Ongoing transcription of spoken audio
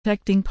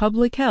protecting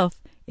public health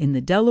in the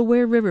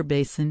Delaware River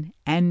Basin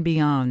and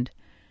beyond.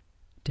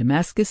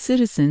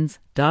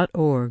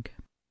 DamascusCitizens.org.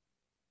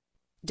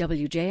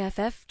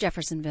 WJFF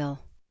Jeffersonville.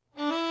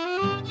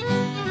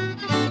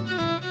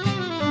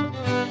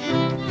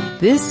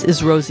 This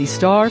is Rosie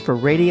Starr for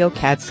Radio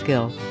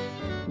Catskill.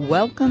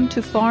 Welcome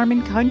to Farm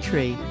and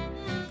Country,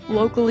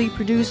 locally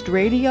produced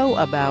radio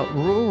about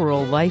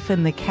rural life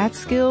in the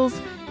Catskills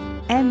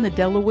and the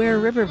Delaware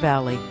River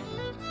Valley.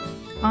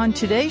 On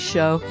today's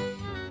show,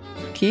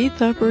 Keith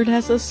Hubbard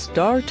has a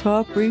Star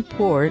Talk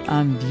report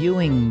on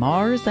viewing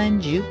Mars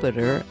and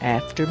Jupiter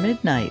after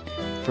midnight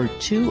for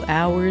 2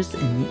 hours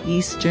in the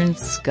eastern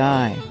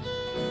sky.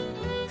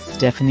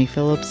 Stephanie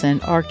Phillips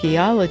and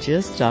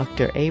archaeologist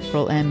Dr.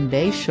 April M.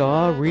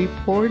 Bayshaw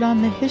report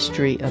on the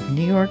history of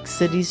New York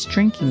City's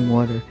drinking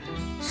water,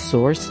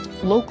 sourced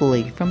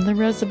locally from the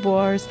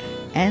reservoirs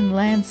and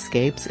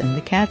landscapes in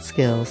the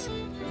Catskills.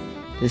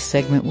 This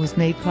segment was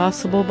made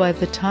possible by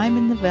the Time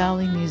in the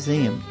Valley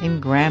Museum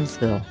in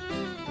Grahamsville.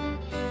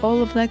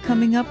 All of that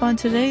coming up on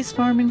today's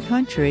Farm and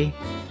Country.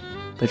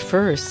 But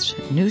first,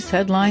 news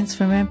headlines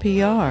from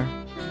NPR.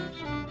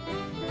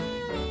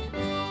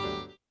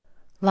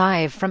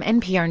 Live from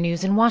NPR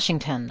News in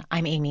Washington,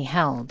 I'm Amy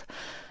Held.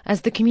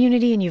 As the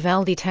community in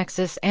Uvalde,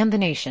 Texas, and the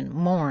nation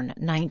mourn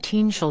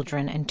 19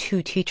 children and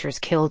 2 teachers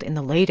killed in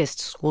the latest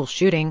school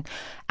shooting,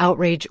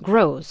 outrage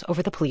grows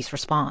over the police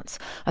response.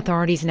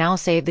 Authorities now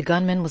say the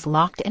gunman was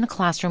locked in a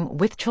classroom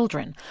with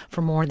children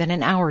for more than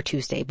an hour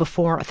Tuesday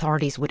before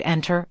authorities would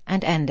enter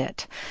and end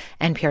it.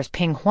 NPR's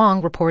Ping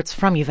Huang reports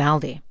from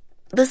Uvalde.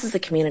 This is a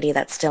community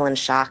that's still in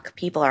shock.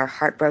 People are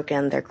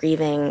heartbroken. They're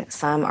grieving.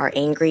 Some are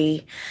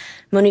angry.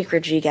 Monique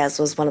Rodriguez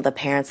was one of the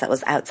parents that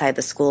was outside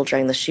the school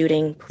during the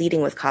shooting,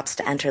 pleading with cops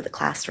to enter the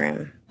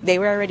classroom. They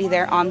were already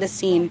there on the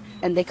scene,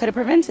 and they could have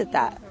prevented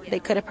that.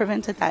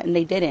 And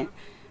they didn't,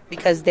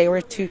 because they were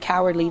too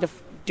cowardly to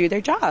do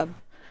their job.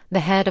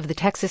 The head of the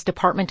Texas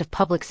Department of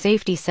Public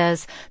Safety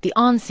says the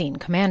on-scene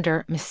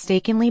commander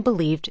mistakenly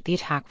believed the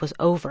attack was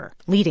over,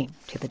 leading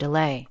to the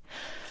delay.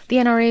 The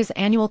NRA's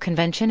annual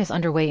convention is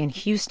underway in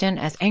Houston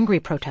as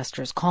angry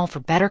protesters call for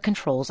better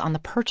controls on the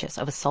purchase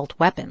of assault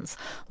weapons,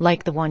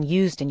 like the one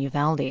used in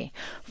Uvalde.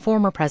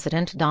 Former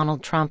President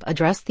Donald Trump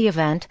addressed the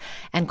event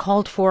and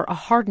called for a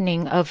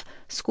hardening of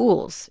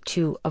schools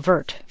to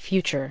avert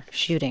future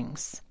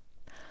shootings.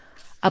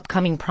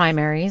 Upcoming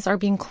primaries are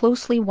being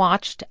closely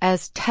watched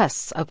as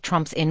tests of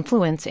Trump's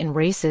influence in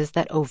races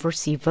that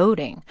oversee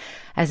voting.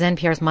 As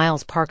NPR's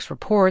Miles Parks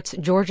reports,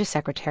 Georgia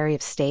Secretary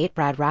of State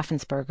Brad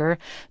Raffensperger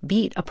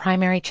beat a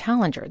primary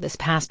challenger this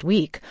past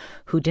week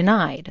who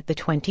denied the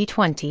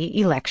 2020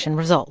 election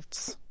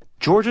results.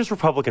 Georgia's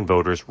Republican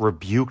voters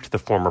rebuked the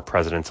former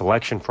president's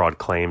election fraud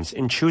claims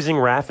in choosing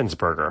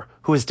Raffensperger,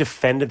 who has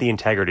defended the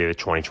integrity of the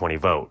 2020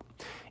 vote.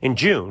 In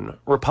June,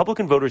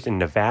 Republican voters in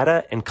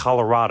Nevada and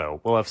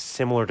Colorado will have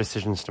similar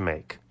decisions to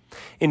make.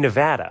 In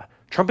Nevada,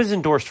 Trump has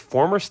endorsed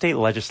former state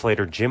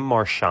legislator Jim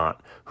Marchant,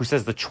 who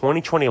says the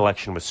 2020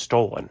 election was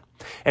stolen.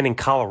 And in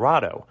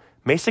Colorado,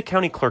 Mesa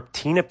County Clerk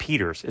Tina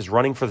Peters is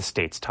running for the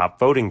state's top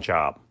voting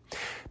job.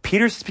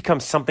 Peters has become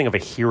something of a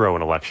hero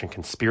in election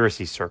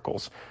conspiracy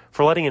circles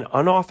for letting an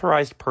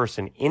unauthorized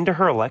person into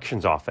her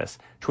elections office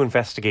to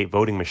investigate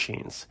voting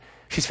machines.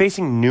 She's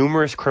facing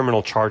numerous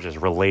criminal charges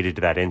related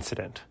to that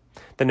incident.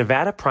 The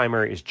Nevada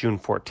primary is June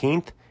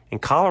 14th,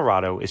 and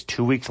Colorado is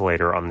 2 weeks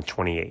later on the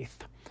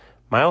 28th.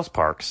 Miles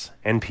Parks,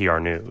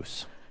 NPR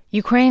News.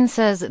 Ukraine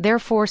says their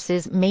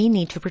forces may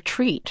need to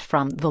retreat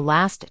from the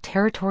last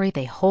territory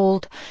they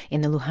hold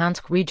in the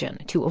Luhansk region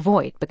to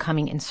avoid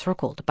becoming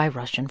encircled by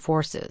Russian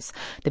forces.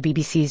 The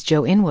BBC's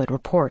Joe Inwood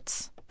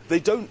reports. They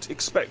don't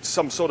expect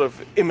some sort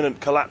of imminent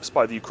collapse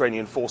by the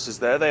Ukrainian forces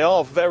there. They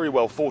are very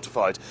well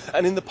fortified.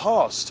 And in the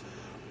past,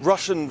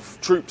 Russian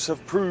troops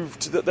have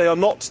proved that they are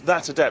not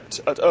that adept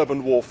at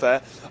urban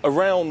warfare.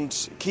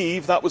 Around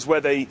Kyiv, that was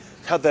where they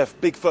had their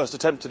big first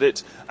attempt at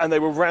it, and they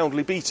were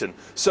roundly beaten.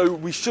 So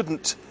we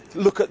shouldn't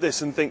look at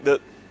this and think that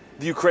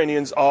the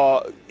Ukrainians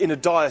are in a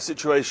dire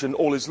situation,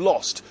 all is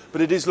lost.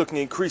 But it is looking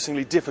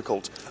increasingly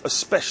difficult,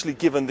 especially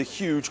given the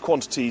huge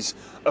quantities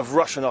of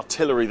Russian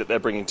artillery that they're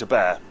bringing to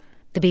bear.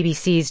 The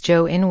BBC's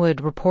Joe Inwood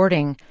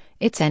reporting.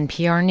 It's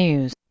NPR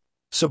News.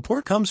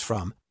 Support comes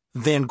from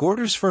Van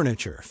Gorder's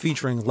Furniture,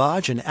 featuring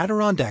lodge and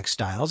Adirondack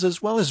styles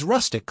as well as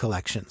rustic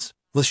collections.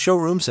 With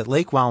showrooms at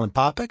Lake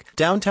Wallenpaupack,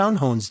 downtown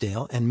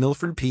Honesdale, and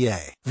Milford, PA.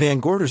 Van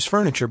Gorder's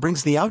Furniture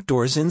brings the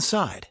outdoors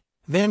inside.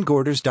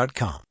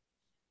 VanGorders.com.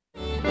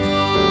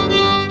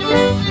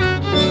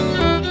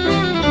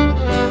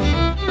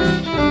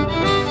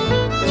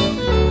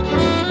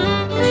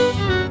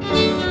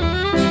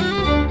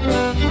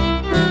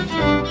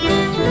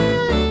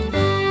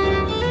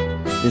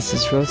 This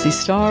is Rosie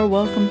Starr.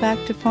 Welcome back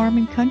to Farm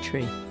and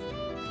Country.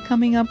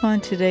 Coming up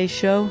on today's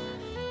show,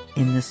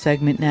 in the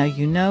segment Now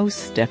You Know,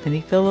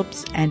 Stephanie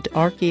Phillips and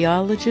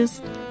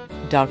archaeologist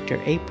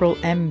Dr. April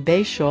M.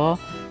 Bayshaw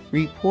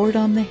report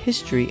on the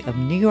history of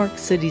New York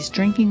City's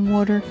drinking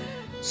water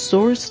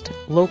sourced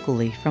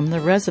locally from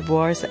the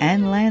reservoirs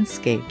and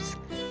landscapes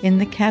in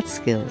the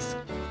Catskills.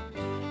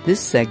 This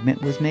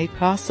segment was made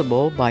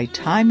possible by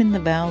Time in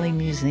the Valley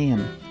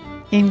Museum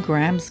in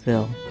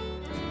Grahamsville.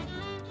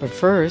 But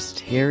first,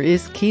 here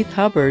is Keith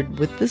Hubbard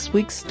with this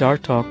week's Star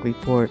Talk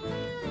report.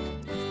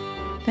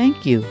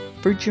 Thank you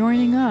for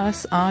joining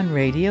us on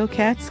Radio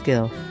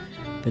Catskill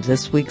for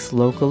this week's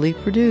locally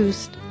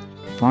produced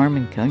Farm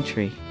and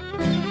Country.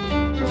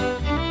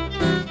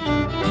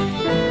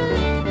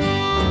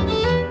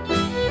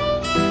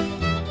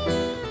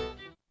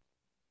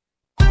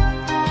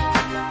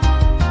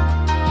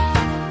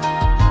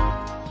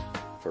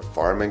 For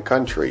Farm and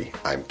Country,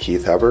 I'm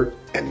Keith Hubbard,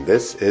 and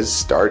this is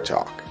Star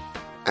Talk.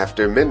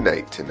 After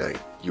midnight tonight,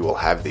 you will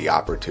have the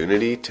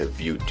opportunity to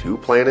view two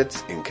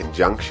planets in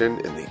conjunction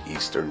in the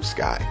eastern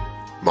sky.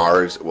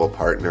 Mars will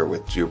partner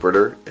with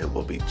Jupiter and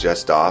will be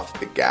just off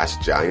the gas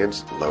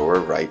giant's lower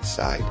right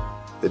side.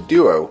 The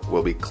duo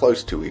will be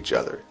close to each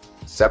other,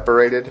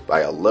 separated by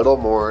a little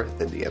more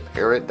than the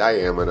apparent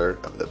diameter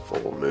of the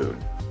full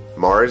moon.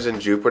 Mars and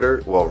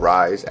Jupiter will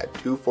rise at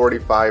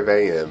 2:45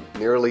 a.m.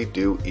 nearly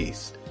due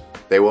east.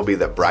 They will be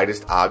the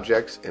brightest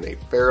objects in a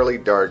fairly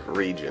dark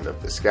region of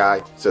the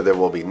sky, so there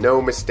will be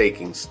no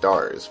mistaking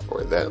stars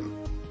for them.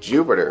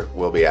 Jupiter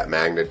will be at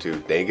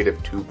magnitude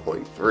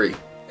 -2.3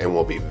 and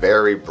will be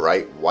very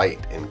bright white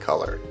in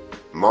color.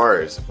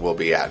 Mars will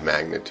be at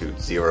magnitude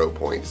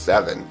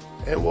 0.7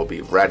 and will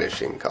be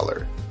reddish in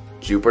color.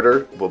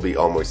 Jupiter will be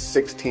almost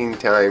 16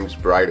 times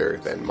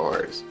brighter than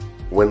Mars.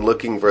 When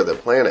looking for the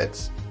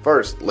planets,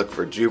 first look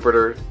for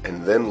Jupiter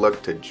and then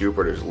look to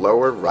Jupiter's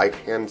lower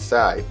right-hand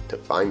side to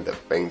find the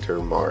fainter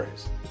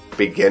Mars.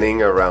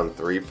 Beginning around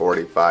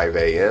 3:45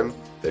 a.m.,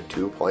 the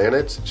two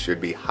planets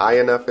should be high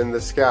enough in the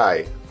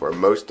sky for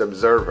most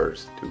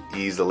observers to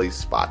easily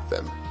spot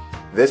them.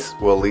 This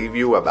will leave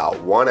you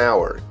about 1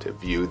 hour to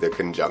view the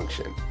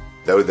conjunction.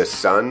 Though the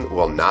sun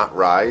will not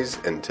rise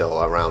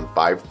until around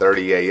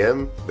 5:30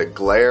 a.m., the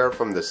glare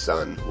from the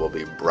sun will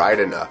be bright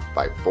enough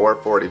by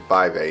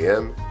 4:45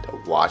 a.m. to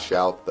wash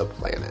out the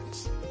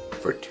planets.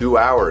 For 2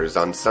 hours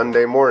on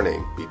Sunday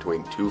morning,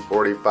 between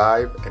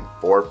 2:45 and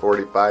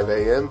 4:45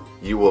 a.m.,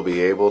 you will be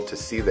able to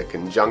see the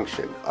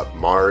conjunction of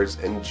Mars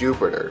and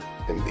Jupiter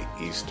in the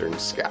eastern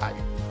sky.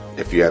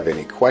 If you have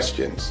any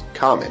questions,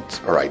 comments,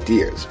 or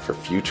ideas for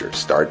future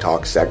Star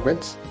Talk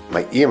segments,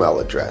 my email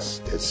address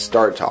is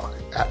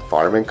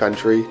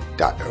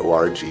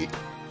startalk@farmandcountry.org.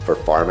 For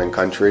Farm and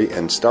Country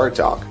and Star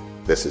Talk,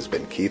 this has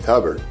been Keith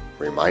Hubbard,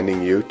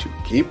 reminding you to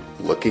keep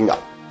looking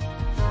up.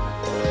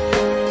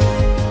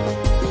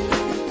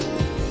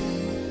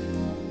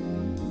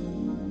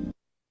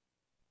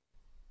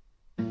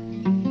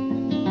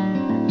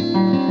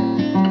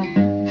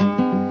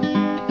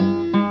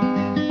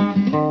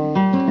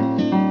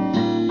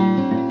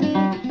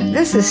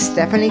 This is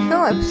Stephanie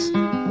Phillips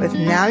with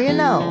Now You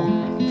Know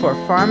for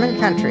Farm and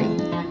Country.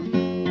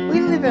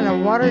 We live in a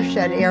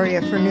watershed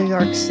area for New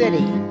York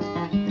City.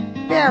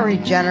 Very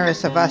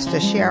generous of us to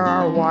share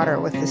our water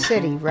with the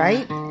city,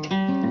 right?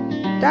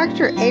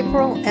 Dr.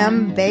 April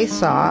M.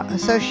 Basaw,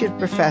 Associate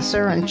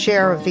Professor and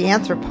Chair of the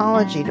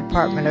Anthropology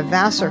Department of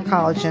Vassar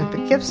College in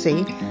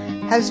Poughkeepsie,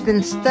 has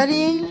been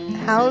studying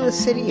how the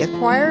city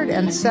acquired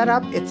and set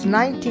up its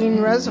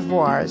 19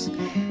 reservoirs,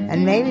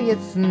 and maybe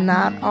it's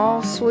not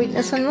all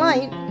sweetness and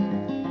light.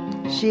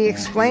 She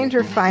explained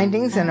her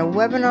findings in a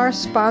webinar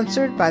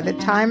sponsored by the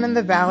Time in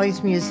the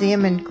Valleys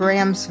Museum in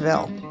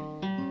Grahamsville.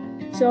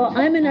 So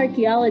I'm an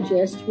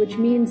archaeologist, which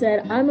means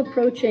that I'm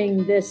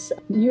approaching this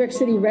New York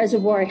City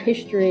reservoir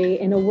history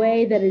in a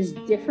way that is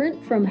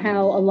different from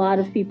how a lot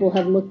of people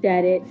have looked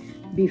at it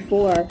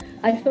before.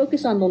 I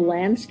focus on the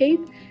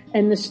landscape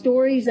and the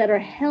stories that are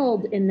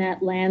held in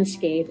that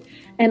landscape,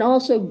 and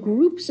also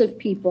groups of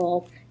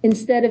people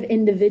instead of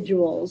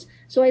individuals.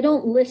 So I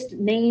don't list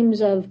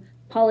names of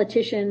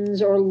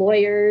politicians or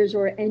lawyers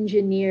or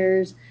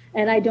engineers,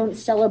 and I don't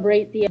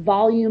celebrate the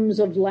volumes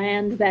of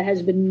land that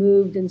has been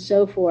moved and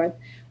so forth.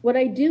 What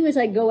I do is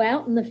I go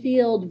out in the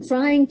field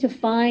trying to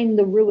find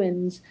the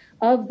ruins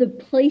of the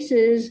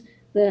places,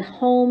 the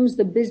homes,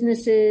 the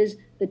businesses,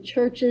 the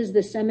churches,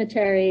 the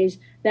cemeteries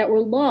that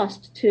were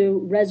lost to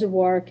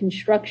reservoir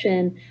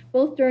construction,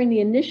 both during the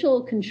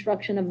initial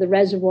construction of the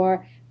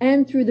reservoir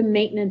and through the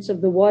maintenance of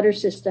the water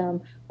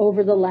system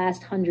over the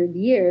last 100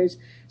 years.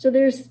 So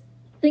there's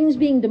things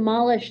being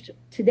demolished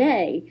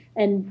today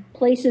and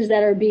places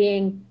that are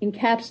being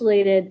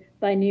encapsulated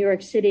by New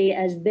York City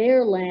as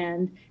their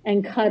land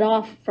and cut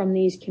off from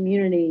these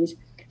communities.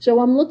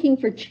 So I'm looking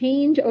for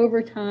change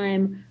over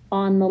time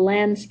on the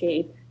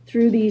landscape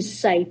through these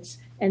sites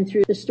and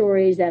through the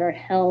stories that are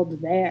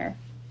held there.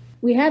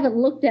 We haven't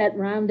looked at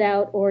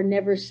Rondout or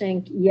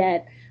Neversink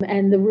yet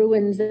and the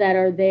ruins that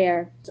are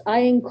there. I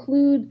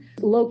include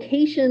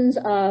locations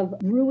of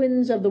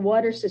ruins of the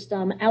water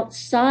system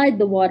outside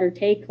the water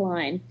take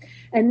line.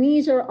 And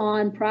these are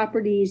on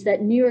properties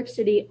that New York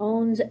City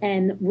owns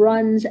and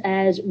runs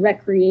as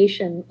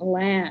recreation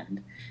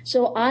land.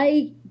 So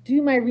I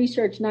do my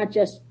research not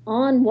just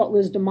on what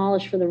was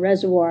demolished for the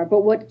reservoir,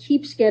 but what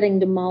keeps getting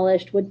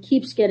demolished, what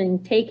keeps getting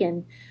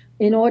taken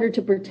in order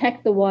to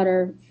protect the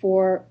water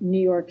for New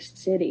York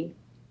City.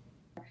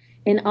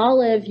 In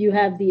Olive, you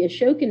have the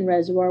Ashokan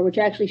Reservoir, which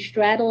actually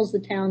straddles the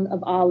town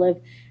of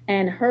Olive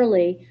and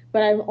Hurley,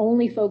 but I'm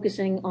only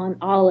focusing on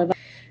Olive.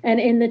 And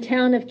in the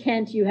town of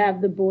Kent, you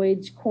have the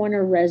Boyd's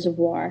Corner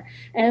Reservoir.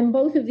 And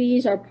both of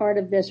these are part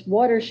of this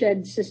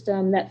watershed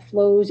system that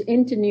flows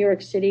into New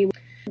York City.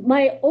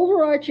 My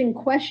overarching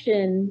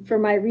question for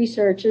my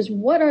research is,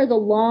 what are the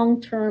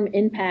long-term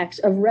impacts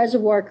of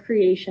reservoir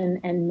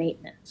creation and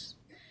maintenance?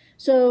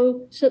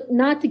 So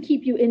not to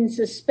keep you in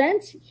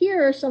suspense,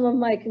 here are some of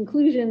my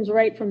conclusions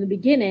right from the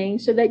beginning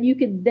so that you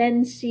could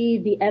then see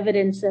the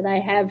evidence that I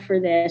have for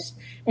this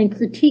and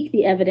critique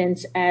the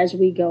evidence as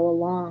we go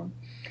along.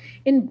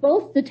 In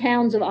both the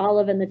towns of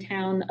Olive and the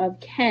town of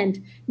Kent,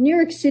 New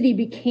York City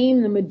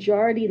became the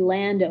majority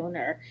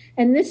landowner,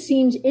 and this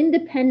seems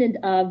independent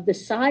of the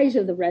size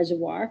of the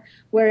reservoir,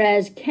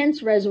 whereas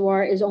Kent's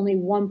reservoir is only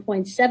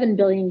 1.7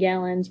 billion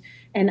gallons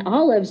and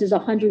Olive's is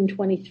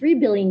 123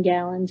 billion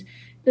gallons.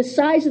 The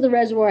size of the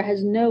reservoir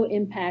has no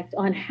impact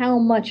on how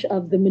much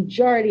of the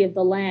majority of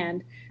the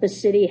land the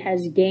city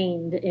has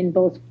gained in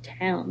both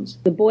towns.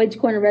 The Boyd's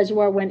Corner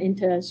Reservoir went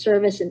into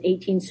service in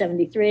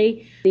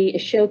 1873, the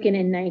Ashokan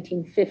in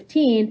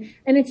 1915,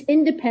 and it's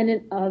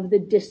independent of the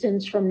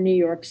distance from New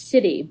York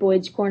City,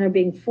 Boyd's Corner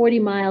being 40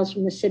 miles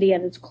from the city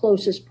at its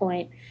closest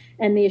point,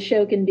 and the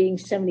Ashokan being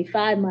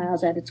 75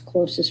 miles at its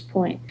closest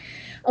point.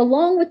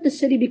 Along with the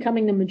city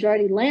becoming the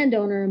majority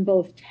landowner in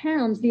both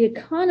towns, the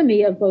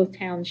economy of both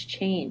towns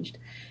changed.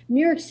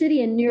 New York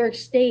City and New York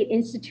State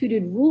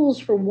instituted rules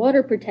for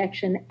water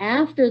protection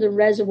after the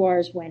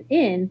reservoirs went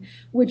in,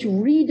 which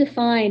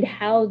redefined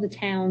how the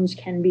towns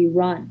can be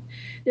run.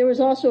 There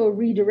was also a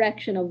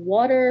redirection of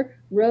water,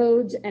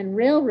 roads, and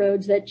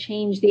railroads that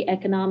changed the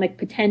economic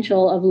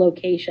potential of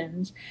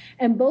locations.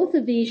 And both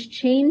of these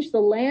changed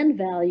the land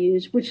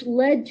values, which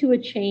led to a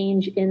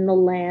change in the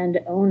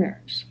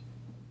landowners.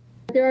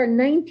 There are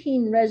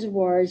 19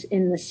 reservoirs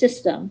in the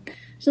system.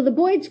 So the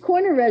Boyd's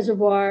Corner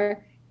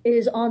Reservoir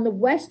is on the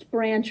West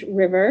Branch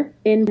River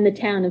in the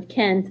town of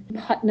Kent,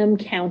 Putnam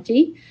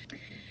County.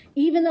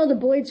 Even though the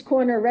Boyd's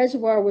Corner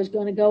Reservoir was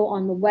going to go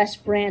on the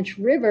West Branch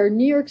River,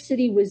 New York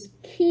City was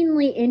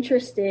keenly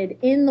interested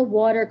in the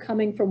water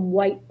coming from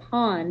White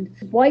Pond.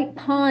 White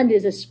Pond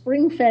is a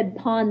spring-fed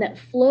pond that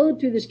flowed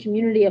through this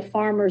community of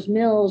farmers'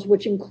 mills,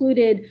 which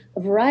included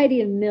a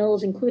variety of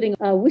mills, including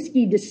a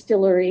whiskey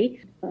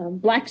distillery,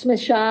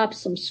 blacksmith shops,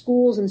 some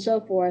schools, and so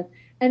forth.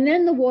 And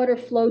then the water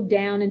flowed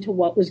down into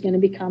what was going to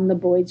become the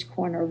Boyd's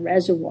Corner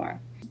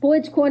Reservoir.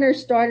 Boyd's Corner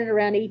started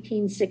around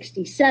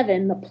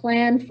 1867, the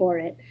plan for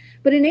it.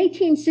 But in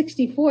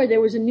 1864, there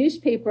was a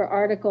newspaper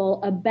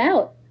article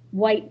about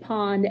White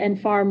Pond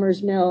and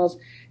farmers' mills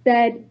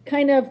that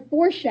kind of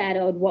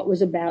foreshadowed what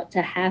was about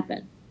to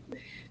happen.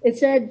 It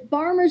said,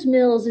 Farmers'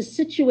 Mills is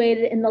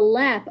situated in the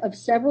lap of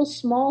several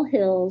small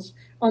hills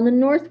on the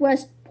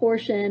northwest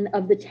portion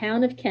of the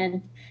town of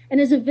Kent and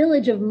is a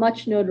village of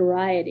much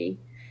notoriety.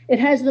 It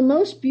has the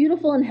most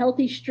beautiful and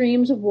healthy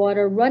streams of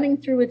water running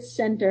through its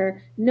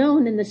center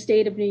known in the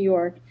state of New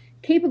York,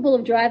 capable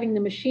of driving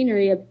the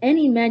machinery of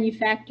any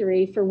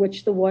manufactory for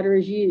which the water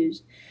is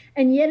used.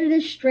 And yet it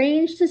is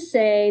strange to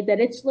say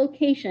that its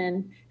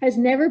location has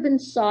never been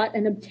sought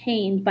and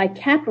obtained by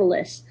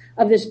capitalists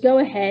of this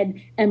go-ahead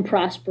and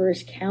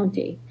prosperous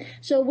county.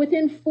 So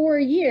within 4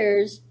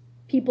 years,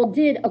 people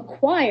did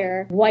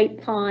acquire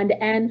White Pond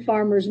and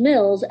Farmers'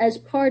 Mills as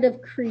part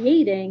of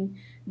creating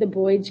the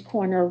Boyd's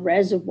Corner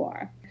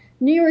Reservoir.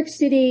 New York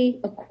City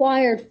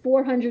acquired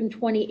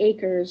 420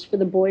 acres for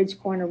the Boyd's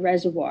Corner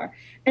Reservoir,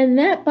 and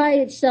that by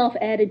itself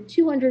added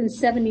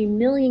 270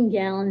 million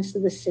gallons to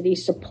the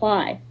city's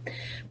supply.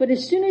 But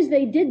as soon as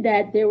they did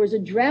that, there was a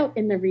drought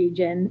in the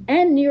region,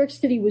 and New York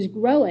City was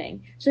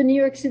growing. So New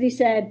York City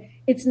said,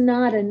 it's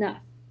not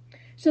enough.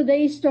 So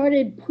they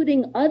started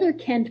putting other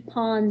Kent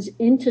ponds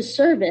into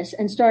service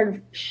and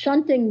started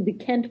shunting the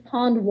Kent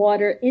Pond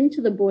water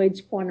into the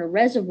Boyd's Corner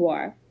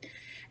Reservoir.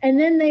 And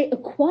then they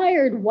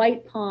acquired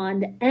White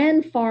Pond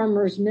and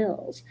Farmers'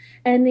 Mills.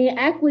 And the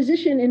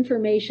acquisition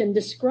information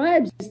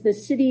describes the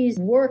city's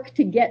work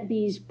to get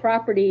these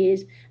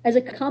properties as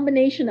a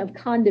combination of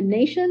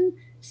condemnation,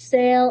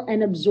 sale,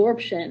 and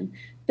absorption,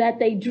 that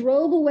they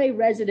drove away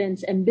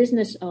residents and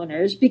business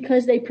owners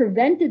because they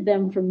prevented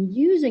them from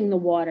using the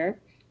water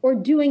or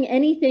doing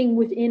anything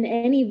within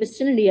any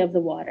vicinity of the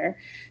water.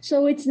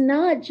 So it's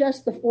not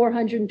just the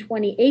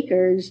 420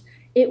 acres.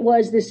 It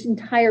was this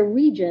entire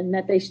region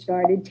that they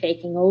started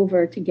taking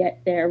over to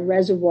get their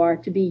reservoir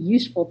to be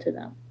useful to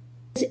them.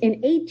 In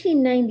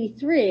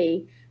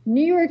 1893,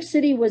 New York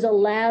City was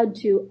allowed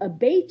to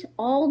abate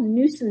all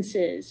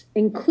nuisances,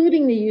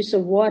 including the use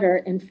of water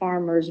in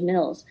farmers'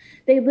 mills.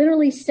 They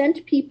literally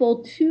sent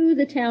people to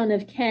the town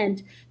of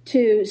Kent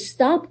to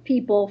stop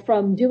people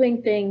from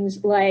doing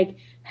things like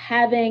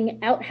having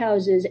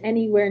outhouses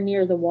anywhere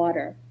near the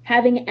water,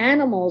 having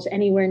animals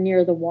anywhere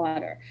near the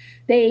water.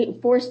 They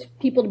forced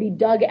people to be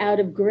dug out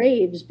of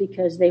graves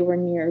because they were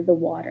near the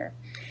water.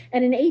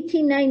 And in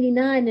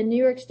 1899, the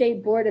New York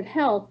State Board of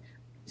Health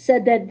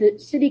said that the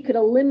city could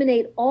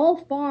eliminate all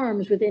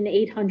farms within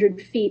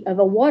 800 feet of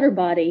a water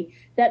body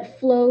that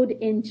flowed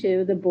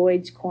into the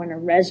Boyd's Corner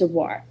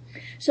Reservoir.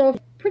 So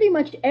pretty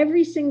much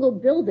every single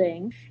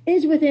building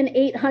is within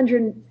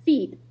 800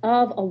 feet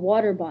of a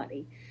water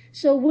body.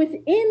 So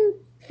within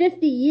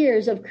 50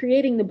 years of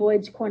creating the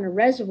Boyd's Corner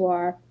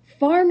Reservoir,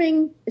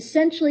 farming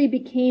essentially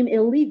became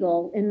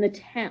illegal in the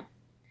town.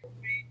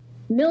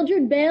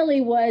 Mildred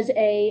Bailey was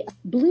a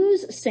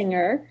blues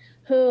singer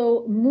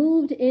who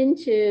moved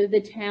into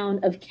the town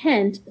of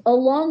Kent,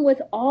 along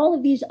with all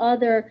of these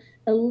other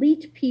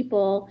elite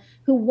people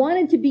who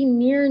wanted to be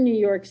near New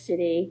York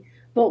City,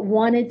 but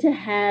wanted to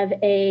have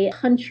a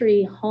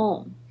country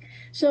home.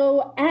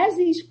 So as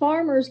these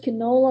farmers can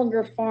no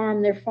longer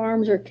farm, their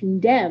farms are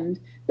condemned,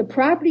 the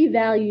property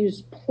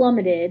values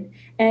plummeted,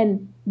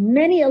 and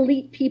many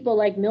elite people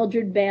like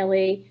Mildred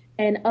Bailey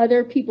and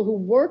other people who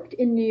worked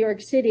in New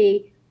York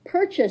City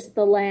purchased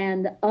the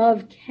land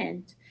of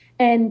Kent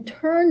and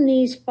turned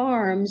these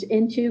farms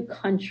into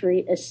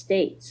country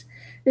estates.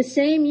 The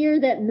same year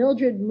that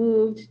Mildred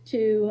moved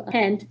to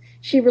Kent,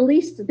 she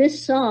released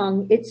this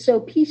song, "It's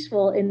So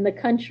Peaceful in the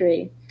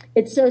Country.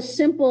 It's so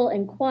simple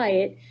and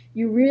quiet,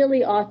 you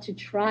really ought to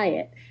try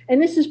it."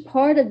 And this is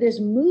part of this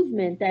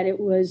movement that it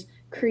was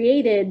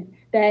created,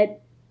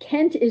 that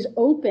Kent is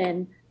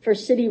open for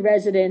city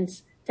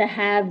residents to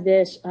have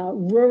this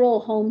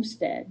rural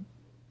homestead.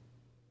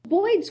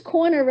 Boyd's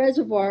Corner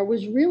Reservoir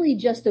was really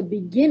just a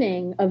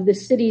beginning of the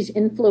city's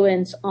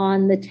influence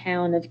on the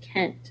town of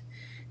Kent.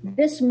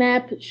 This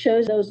map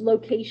shows those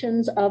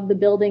locations of the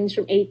buildings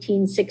from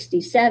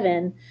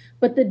 1867,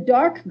 but the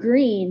dark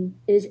green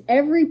is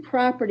every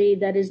property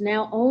that is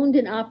now owned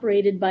and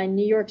operated by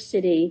New York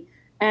City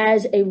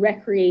as a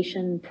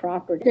recreation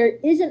property. There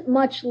isn't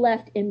much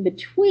left in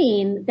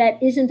between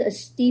that isn't a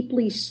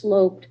steeply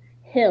sloped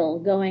hill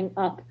going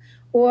up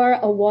or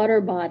a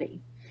water body.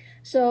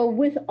 So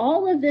with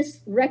all of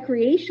this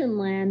recreation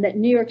land that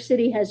New York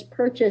City has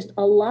purchased,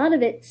 a lot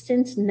of it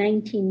since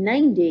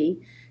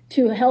 1990,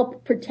 to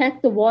help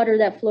protect the water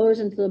that flows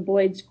into the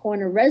Boyd's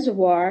Corner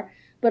Reservoir,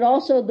 but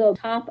also the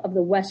top of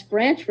the West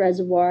Branch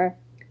Reservoir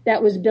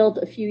that was built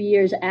a few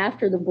years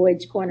after the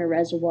Boyd's Corner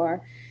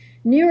Reservoir.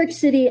 New York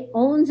City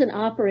owns and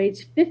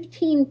operates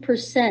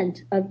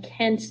 15% of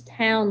Kent's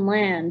town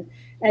land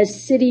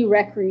as city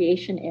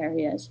recreation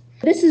areas.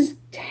 This is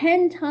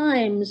 10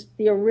 times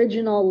the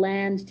original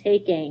land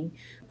taking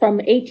from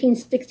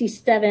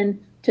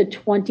 1867 to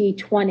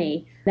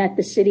 2020 that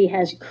the city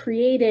has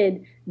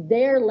created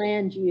their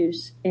land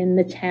use in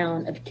the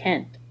town of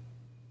Kent.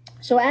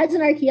 So as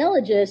an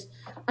archaeologist,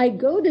 I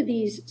go to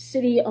these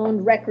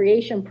city-owned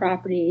recreation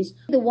properties,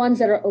 the ones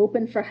that are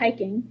open for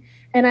hiking,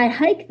 and I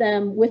hike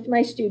them with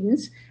my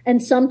students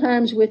and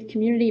sometimes with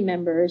community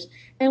members,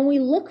 and we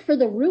look for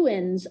the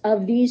ruins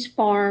of these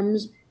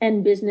farms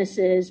and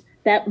businesses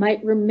that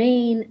might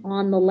remain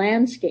on the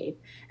landscape.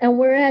 And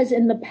whereas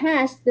in the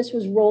past this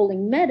was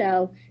rolling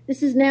meadow,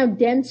 this is now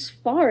dense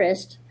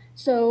forest.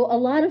 So a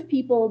lot of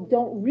people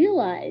don't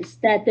realize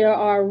that there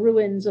are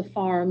ruins of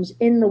farms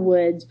in the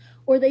woods,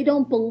 or they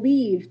don't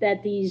believe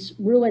that these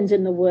ruins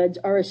in the woods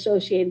are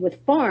associated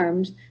with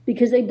farms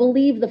because they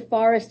believe the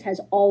forest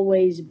has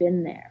always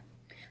been there.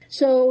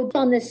 So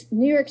on this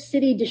New York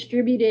City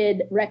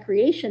distributed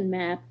recreation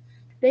map,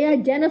 they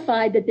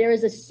identified that there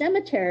is a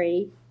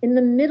cemetery in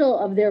the middle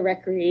of their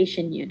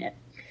recreation unit.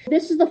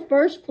 This is the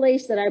first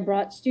place that I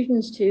brought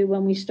students to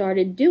when we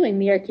started doing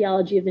the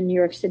archaeology of the New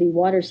York City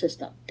water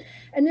system.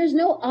 And there's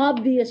no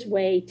obvious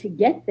way to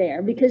get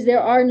there because there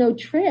are no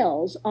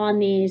trails on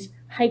these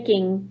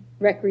hiking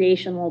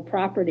recreational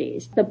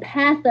properties. The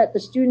path that the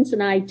students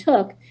and I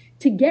took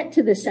to get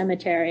to the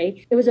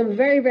cemetery, it was a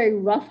very, very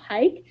rough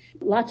hike,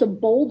 lots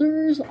of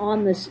boulders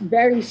on this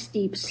very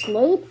steep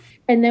slope,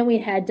 and then we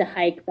had to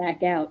hike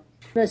back out.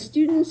 The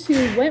students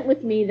who went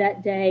with me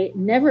that day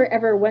never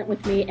ever went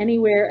with me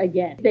anywhere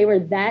again. They were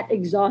that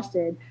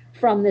exhausted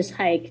from this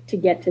hike to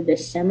get to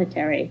this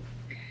cemetery.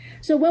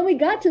 So when we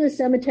got to the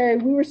cemetery,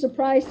 we were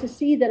surprised to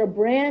see that a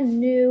brand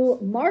new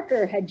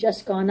marker had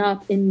just gone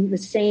up in the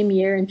same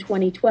year in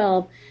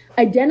 2012,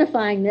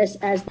 identifying this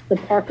as the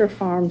Parker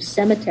Farm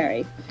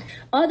Cemetery.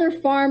 Other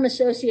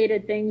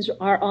farm-associated things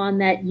are on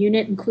that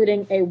unit,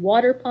 including a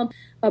water pump,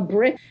 a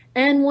brick,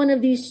 and one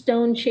of these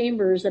stone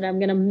chambers that I'm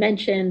going to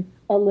mention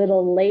a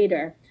little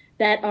later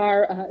that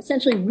are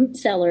essentially root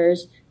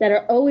cellars that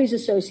are always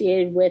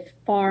associated with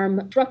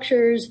farm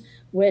structures.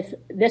 With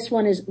this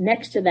one is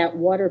next to that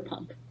water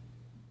pump.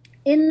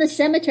 In the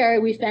cemetery,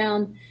 we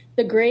found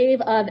the grave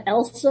of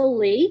Elsa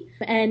Lee,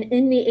 and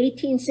in the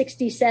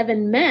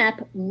 1867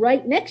 map,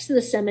 right next to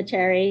the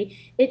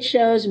cemetery, it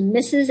shows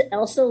Mrs.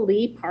 Elsa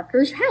Lee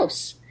Parker's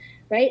house,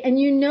 right? And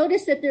you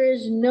notice that there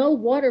is no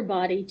water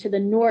body to the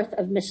north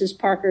of Mrs.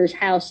 Parker's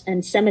house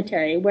and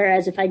cemetery,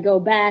 whereas if I go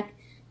back,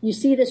 you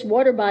see this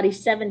water body,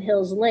 Seven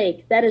Hills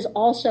Lake. That is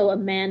also a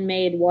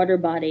man-made water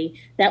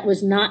body that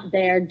was not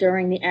there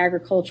during the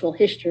agricultural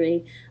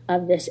history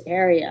of this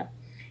area.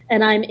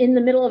 And I'm in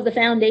the middle of the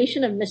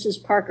foundation of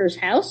Mrs. Parker's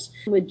house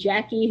with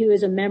Jackie, who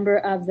is a member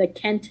of the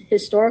Kent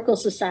Historical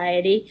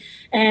Society.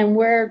 And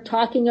we're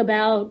talking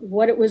about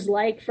what it was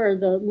like for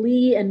the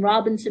Lee and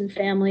Robinson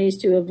families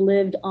to have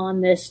lived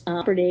on this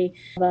property.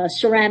 A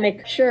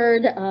ceramic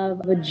sherd of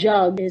a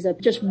jug is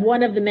just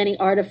one of the many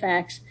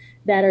artifacts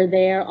that are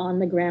there on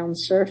the ground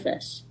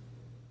surface.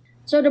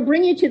 So to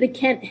bring you to the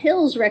Kent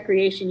Hills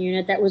Recreation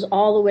Unit that was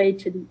all the way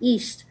to the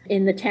east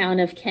in the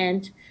town of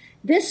Kent,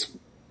 this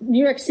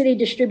New York City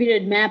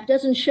distributed map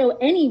doesn't show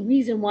any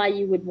reason why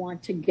you would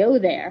want to go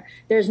there.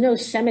 There's no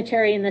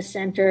cemetery in the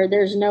center.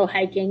 There's no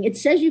hiking. It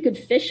says you could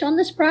fish on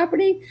this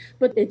property,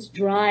 but it's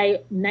dry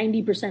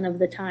 90% of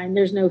the time.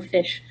 There's no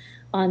fish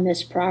on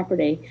this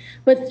property.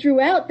 But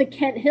throughout the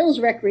Kent Hills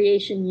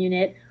Recreation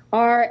Unit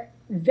are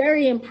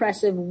very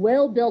impressive,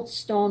 well-built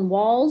stone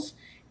walls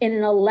in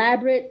an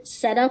elaborate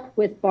setup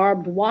with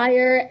barbed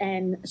wire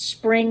and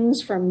springs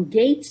from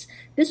gates.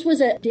 This was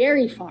a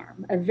dairy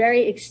farm, a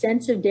very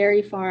extensive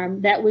dairy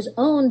farm that was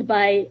owned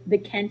by the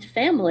Kent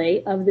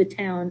family of the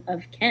town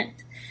of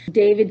Kent,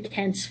 David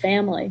Kent's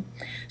family.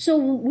 So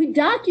we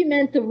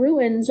document the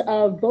ruins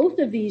of both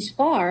of these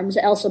farms,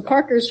 Elsa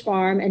Parker's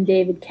farm and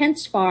David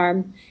Kent's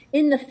farm,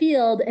 in the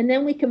field, and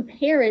then we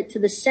compare it to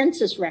the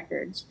census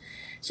records.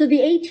 So the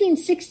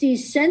 1860s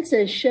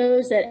census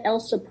shows that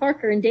Elsa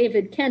Parker and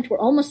David Kent were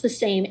almost the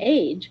same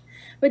age,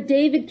 but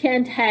David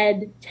Kent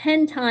had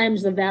 10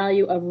 times the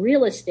value of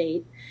real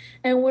estate.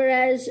 And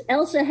whereas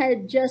Elsa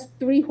had just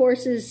 3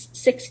 horses,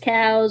 6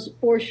 cows,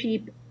 4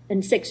 sheep,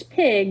 and 6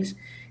 pigs,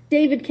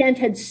 David Kent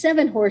had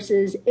 7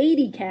 horses,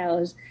 80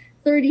 cows,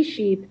 30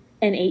 sheep,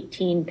 and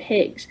 18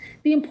 pigs.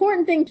 The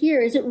important thing here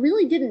is it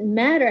really didn't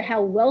matter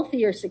how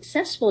wealthy or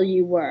successful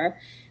you were.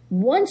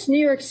 Once New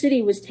York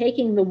City was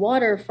taking the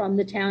water from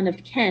the town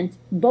of Kent,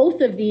 both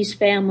of these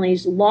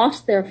families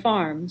lost their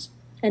farms,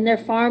 and their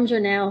farms are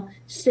now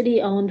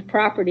city-owned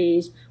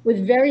properties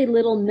with very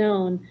little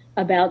known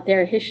about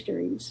their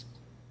histories.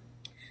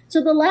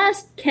 So the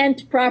last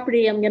Kent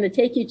property I'm going to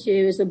take you to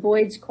is the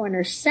Boyd's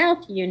Corner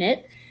South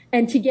Unit.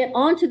 And to get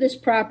onto this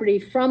property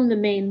from the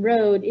main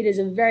road, it is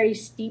a very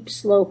steep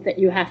slope that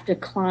you have to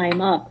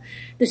climb up.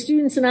 The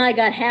students and I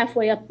got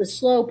halfway up the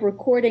slope,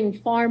 recording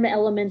farm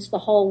elements the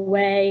whole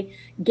way,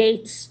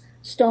 gates,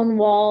 stone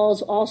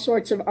walls, all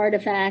sorts of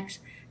artifacts,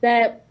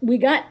 that we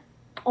got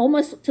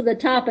almost to the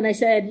top, and I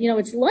said,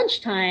 it's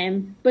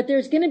lunchtime, but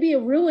there's going to be a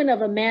ruin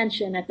of a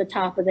mansion at the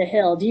top of the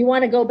hill. Do you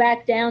want to go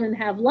back down and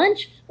have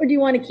lunch, or do you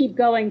want to keep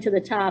going to the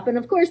top? And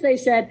of course they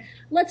said,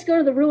 let's go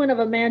to the ruin of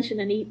a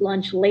mansion and eat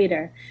lunch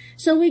later.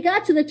 So we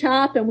got to the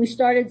top and we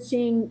started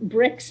seeing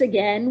bricks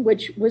again,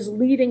 which was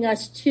leading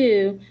us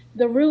to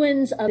the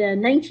ruins of the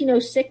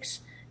 1906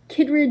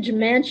 Kittredge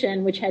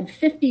Mansion, which had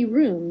 50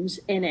 rooms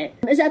in it,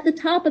 is at the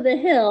top of the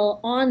hill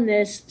on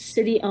this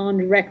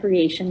city-owned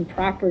recreation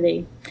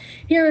property.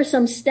 Here are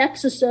some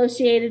steps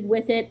associated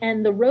with it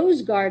and the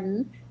rose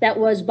garden that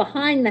was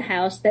behind the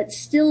house that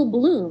still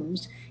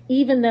blooms,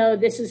 even though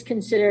this is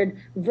considered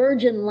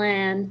virgin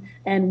land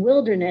and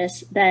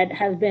wilderness that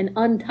have been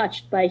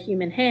untouched by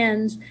human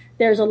hands.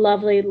 There's a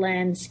lovely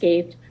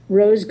landscaped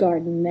rose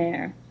garden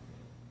there.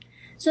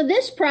 So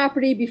this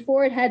property,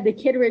 before it had the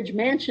Kittredge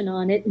Mansion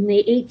on it in the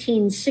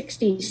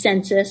 1860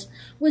 census,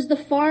 was the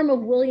farm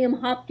of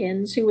William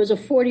Hopkins, who was a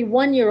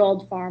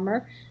 41-year-old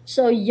farmer,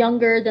 so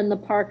younger than the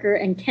Parker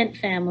and Kent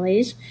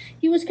families.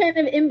 He was kind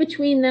of in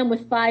between them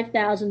with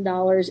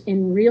 $5,000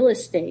 in real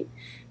estate.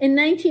 In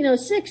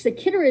 1906, the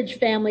Kittredge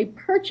family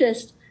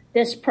purchased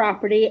this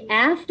property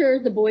after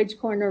the Boyd's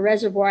Corner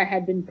Reservoir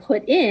had been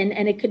put in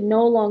and it could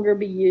no longer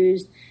be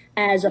used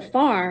as a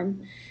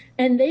farm.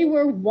 And they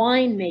were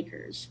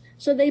winemakers.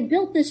 So they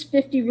built this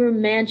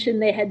 50-room mansion.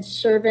 They had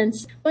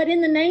servants. But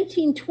in the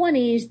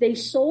 1920s, they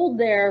sold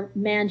their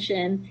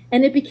mansion,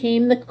 and it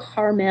became the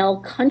Carmel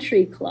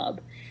Country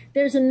Club.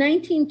 There's a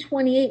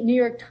 1928 New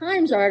York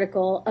Times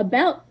article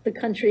about the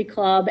country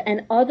club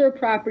and other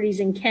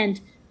properties in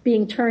Kent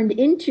being turned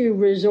into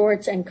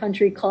resorts and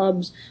country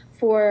clubs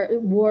for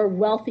more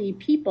wealthy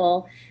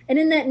people. And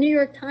in that New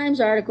York Times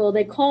article,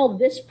 they called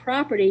this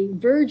property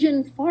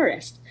Virgin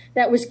Forest,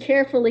 that was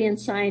carefully and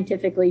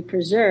scientifically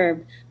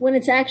preserved, when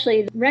it's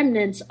actually the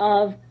remnants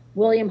of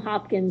William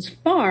Hopkins'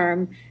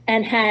 farm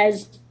and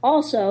has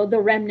also the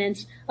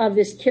remnants of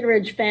this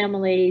Kittredge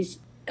family's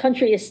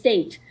country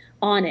estate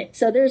on it.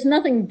 So there's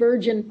nothing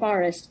virgin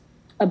forest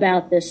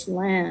about this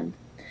land.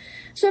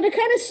 So to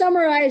kind of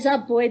summarize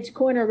up Boyd's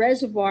Corner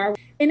Reservoir,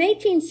 in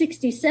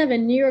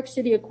 1867, New York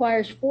City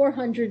acquires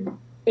 400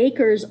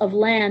 acres of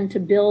land to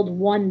build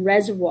one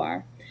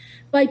reservoir.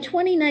 By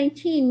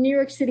 2019, New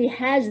York City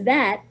has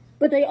that,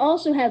 but they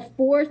also have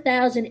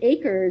 4,000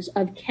 acres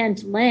of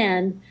Kent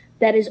land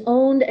that is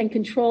owned and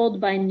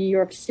controlled by New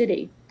York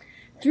City.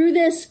 Through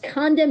this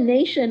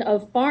condemnation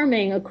of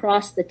farming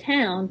across the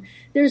town,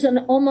 there's an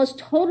almost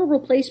total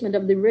replacement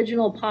of the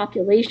original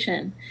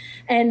population.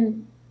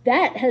 And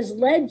that has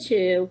led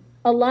to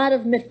a lot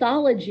of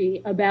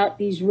mythology about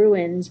these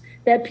ruins,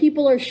 that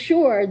people are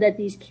sure that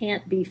these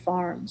can't be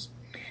farms.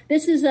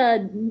 This is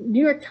a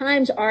New York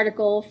Times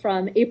article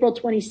from April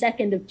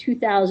 22nd of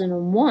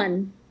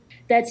 2001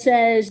 that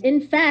says, in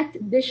fact,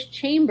 this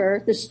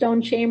chamber, the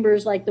stone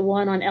chambers like the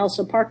one on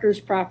Elsa Parker's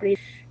property,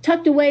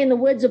 tucked away in the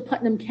woods of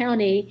Putnam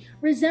County,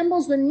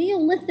 resembles the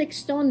Neolithic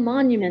stone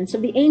monuments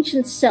of the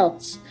ancient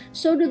Celts.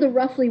 So do the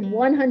roughly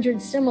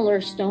 100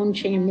 similar stone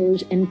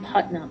chambers in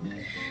Putnam.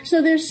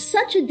 So there's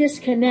such a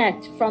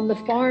disconnect from the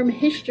farm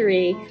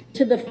history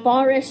to the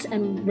forests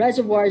and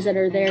reservoirs that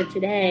are there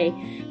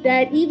today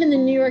that even the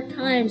New York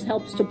Times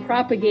helps to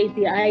propagate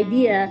the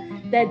idea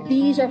that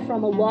these are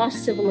from a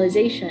lost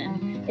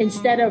civilization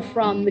instead of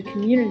from the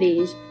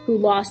communities who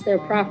lost their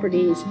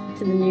properties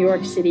to the New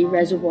York City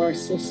reservoir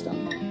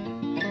system.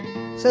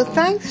 So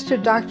thanks to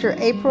Dr.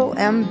 April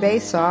M.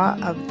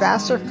 Basaw of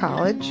Vassar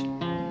College,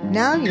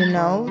 now you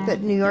know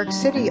that New York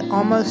City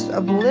almost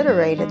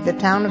obliterated the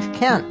town of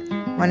Kent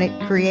when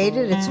it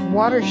created its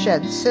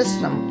watershed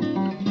system.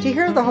 To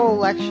hear the whole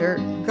lecture,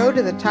 go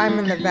to the Time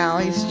in the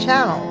Valley's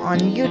channel on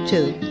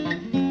YouTube.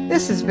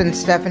 This has been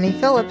Stephanie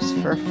Phillips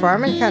for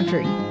Farm and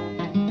Country.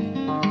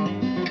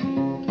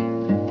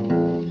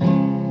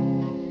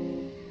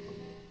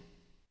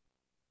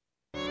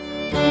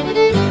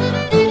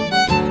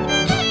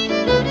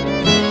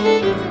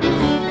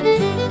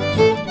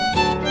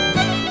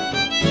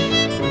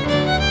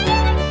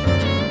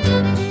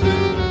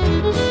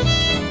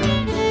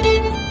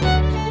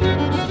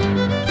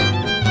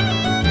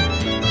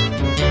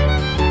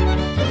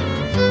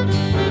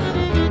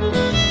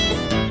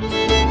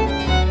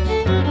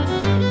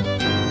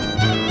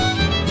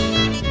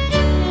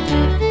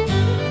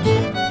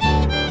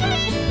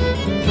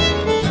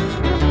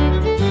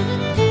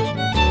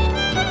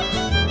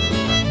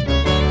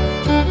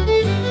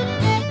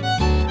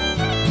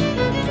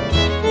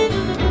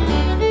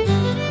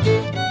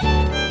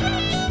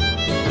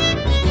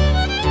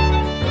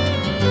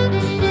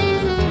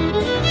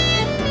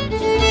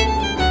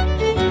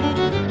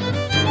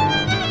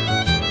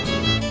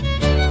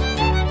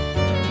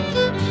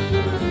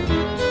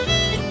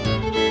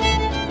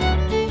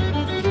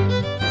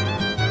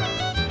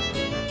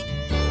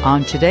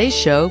 On today's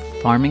show,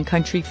 Farm &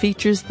 Country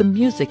features the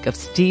music of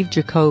Steve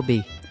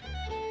Jacoby.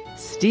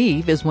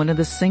 Steve is one of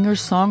the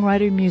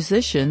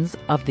singer-songwriter-musicians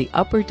of the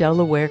Upper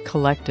Delaware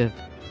Collective.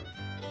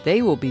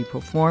 They will be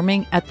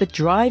performing at the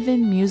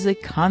Drive-In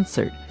Music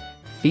Concert,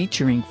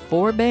 featuring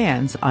 4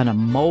 bands on a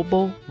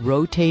mobile,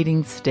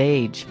 rotating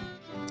stage.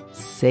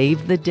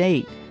 Save the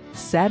date,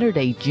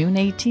 Saturday, June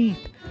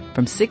 18th,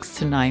 from 6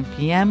 to 9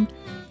 p.m.,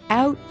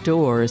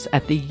 outdoors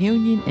at the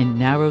Union in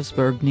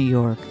Narrowsburg, New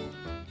York.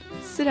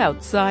 Sit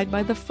outside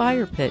by the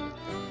fire pit,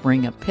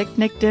 bring a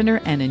picnic dinner,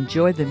 and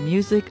enjoy the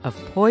music of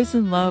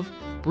Poison Love,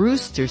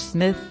 Brewster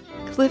Smith,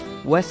 Cliff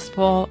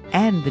Westfall,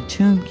 and the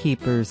Tune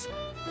Keepers.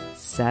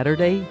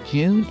 Saturday,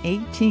 June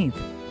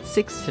 18th,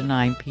 6 to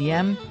 9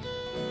 p.m.,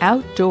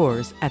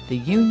 outdoors at the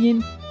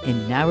Union in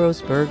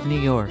Narrowsburg, New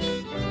York.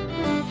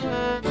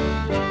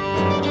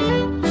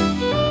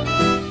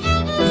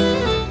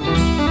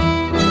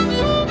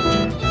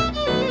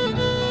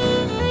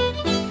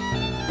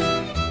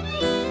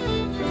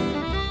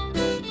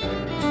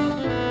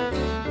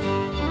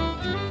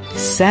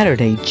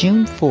 Saturday,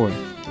 June 4th,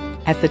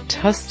 at the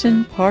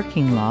Tustin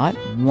parking lot,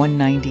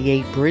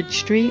 198 Bridge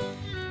Street,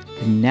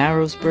 the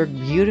Narrowsburg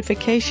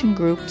Beautification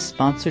Group,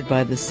 sponsored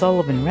by the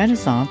Sullivan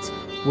Renaissance,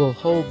 will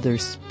hold their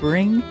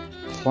spring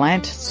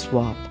plant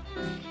swap.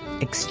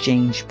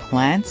 Exchange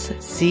plants,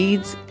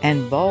 seeds,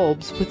 and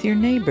bulbs with your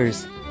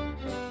neighbors.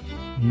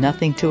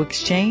 Nothing to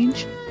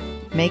exchange?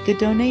 Make a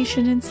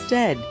donation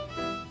instead.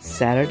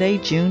 Saturday,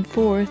 June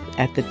 4th,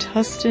 at the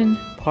Tustin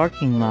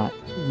parking lot,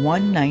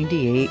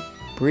 198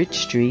 Bridge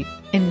Street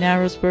in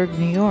Narrowsburg,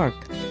 New York.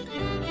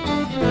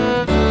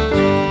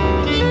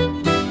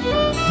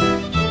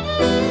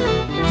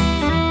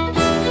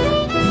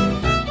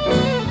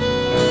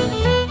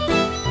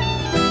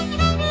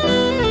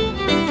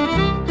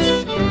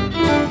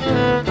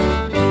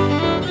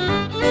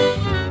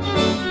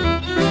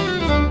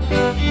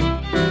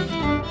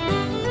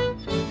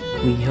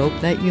 We hope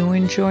that you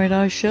enjoyed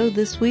our show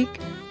this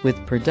week,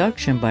 with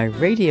production by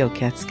Radio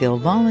Catskill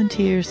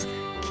volunteers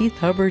Keith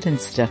Hubbard and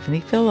Stephanie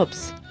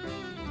Phillips.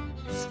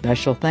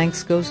 Special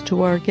thanks goes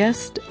to our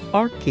guest,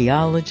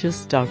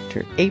 archaeologist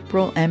Dr.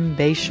 April M.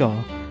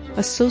 Basaw,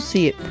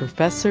 Associate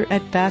Professor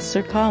at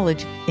Vassar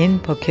College in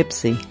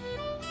Poughkeepsie.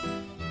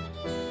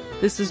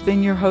 This has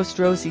been your host,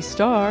 Rosie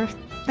Starr.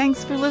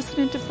 Thanks for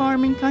listening to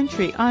Farm &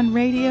 Country on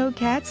Radio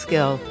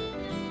Catskill,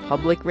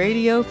 public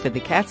radio for the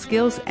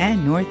Catskills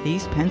and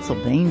Northeast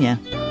Pennsylvania.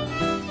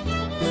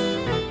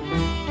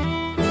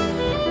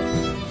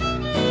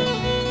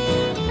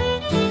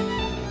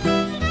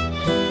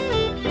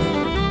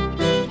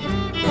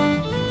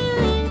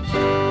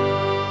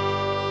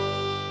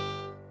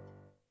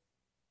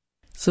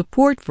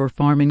 Support for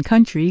Farm &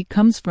 Country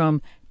comes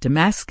from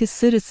Damascus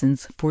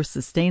Citizens for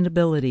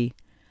Sustainability,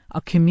 a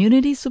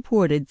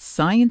community-supported,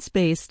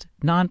 science-based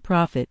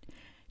nonprofit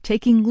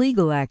taking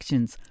legal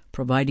actions,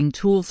 providing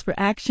tools for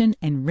action,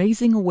 and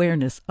raising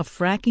awareness of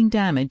fracking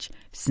damage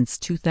since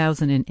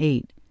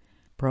 2008.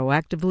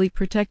 proactively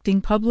protecting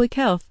public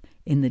health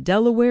in the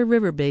Delaware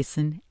River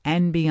Basin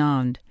and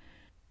beyond.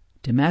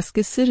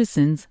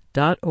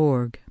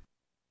 DamascusCitizens.org.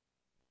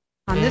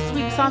 On this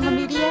week's On the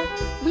Media,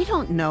 we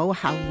don't know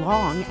how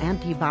long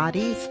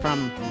antibodies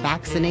from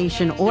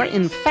vaccination or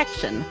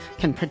infection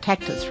can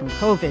protect us from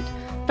COVID,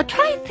 but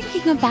try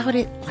thinking about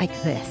it like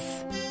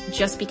this.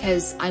 Just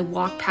because I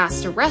walk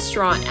past a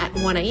restaurant at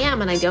 1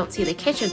 a.m. and I don't see the kitchen